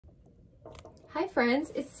Hi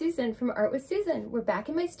friends, it's Susan from Art with Susan. We're back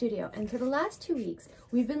in my studio, and for the last 2 weeks,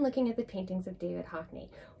 we've been looking at the paintings of David Hockney.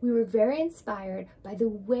 We were very inspired by the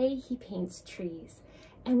way he paints trees,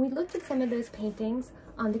 and we looked at some of those paintings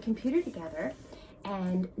on the computer together,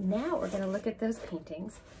 and now we're going to look at those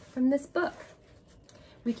paintings from this book.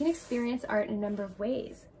 We can experience art in a number of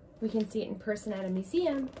ways. We can see it in person at a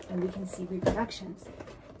museum, and we can see reproductions.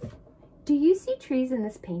 Do you see trees in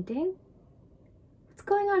this painting? What's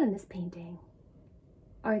going on in this painting?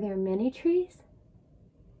 Are there many trees?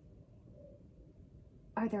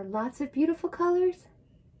 Are there lots of beautiful colors?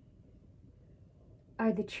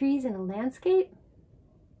 Are the trees in a landscape?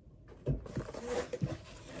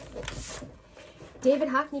 David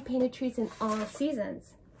Hockney painted trees in all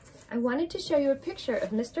seasons. I wanted to show you a picture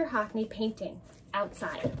of Mr. Hockney painting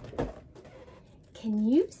outside. Can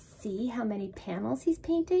you see how many panels he's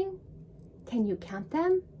painting? Can you count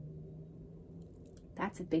them?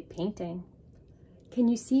 That's a big painting. Can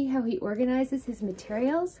you see how he organizes his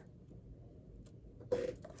materials?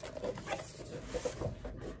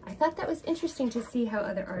 I thought that was interesting to see how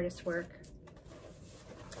other artists work.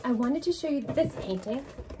 I wanted to show you this painting.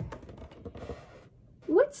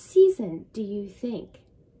 What season do you think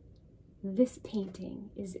this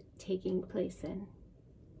painting is taking place in?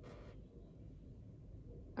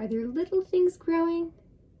 Are there little things growing?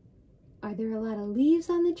 Are there a lot of leaves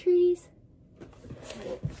on the trees?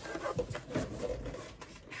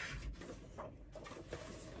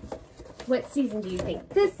 What season do you think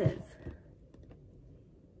this is?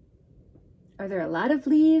 Are there a lot of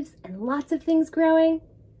leaves and lots of things growing?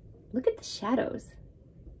 Look at the shadows.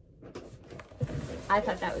 I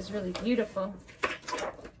thought that was really beautiful.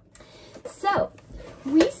 So,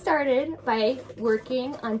 we started by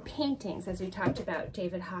working on paintings, as we talked about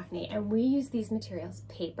David Hockney, and we used these materials: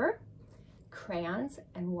 paper, crayons,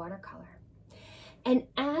 and watercolor. And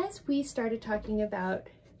as we started talking about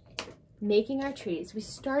making our trees, we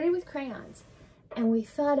started with crayons, and we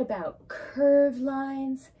thought about curved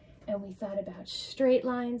lines, and we thought about straight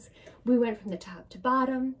lines. We went from the top to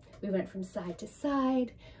bottom, we went from side to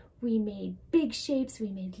side, we made big shapes, we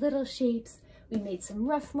made little shapes, we made some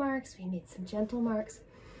rough marks, we made some gentle marks,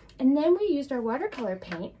 and then we used our watercolor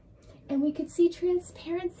paint, and we could see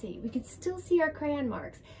transparency. We could still see our crayon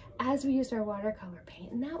marks as we used our watercolor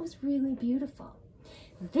paint, and that was really beautiful.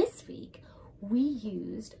 This week, we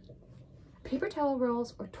used paper towel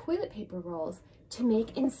rolls or toilet paper rolls to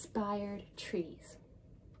make inspired trees.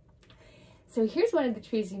 So here's one of the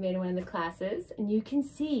trees we made in one of the classes, and you can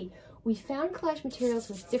see we found collage materials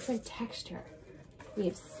with different texture. We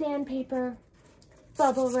have sandpaper,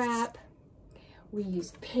 bubble wrap, we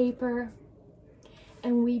used paper,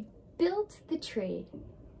 and we built the tree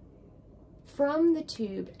from the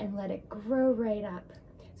tube and let it grow right up.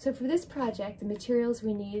 So for this project, the materials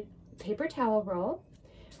we need: paper towel roll,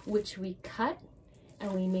 which we cut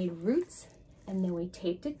and we made roots, and then we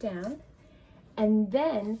taped it down, and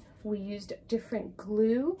then we used different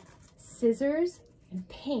glue, scissors, and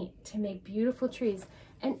paint to make beautiful trees,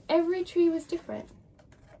 and every tree was different.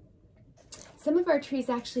 Some of our trees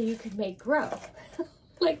actually you could make grow,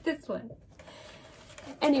 like this one.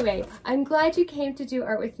 Anyway, I'm glad you came to do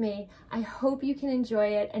art with me. I hope you can enjoy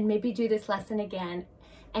it and maybe do this lesson again,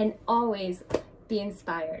 and always be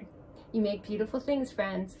inspired. You make beautiful things,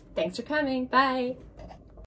 friends. Thanks for coming. Bye.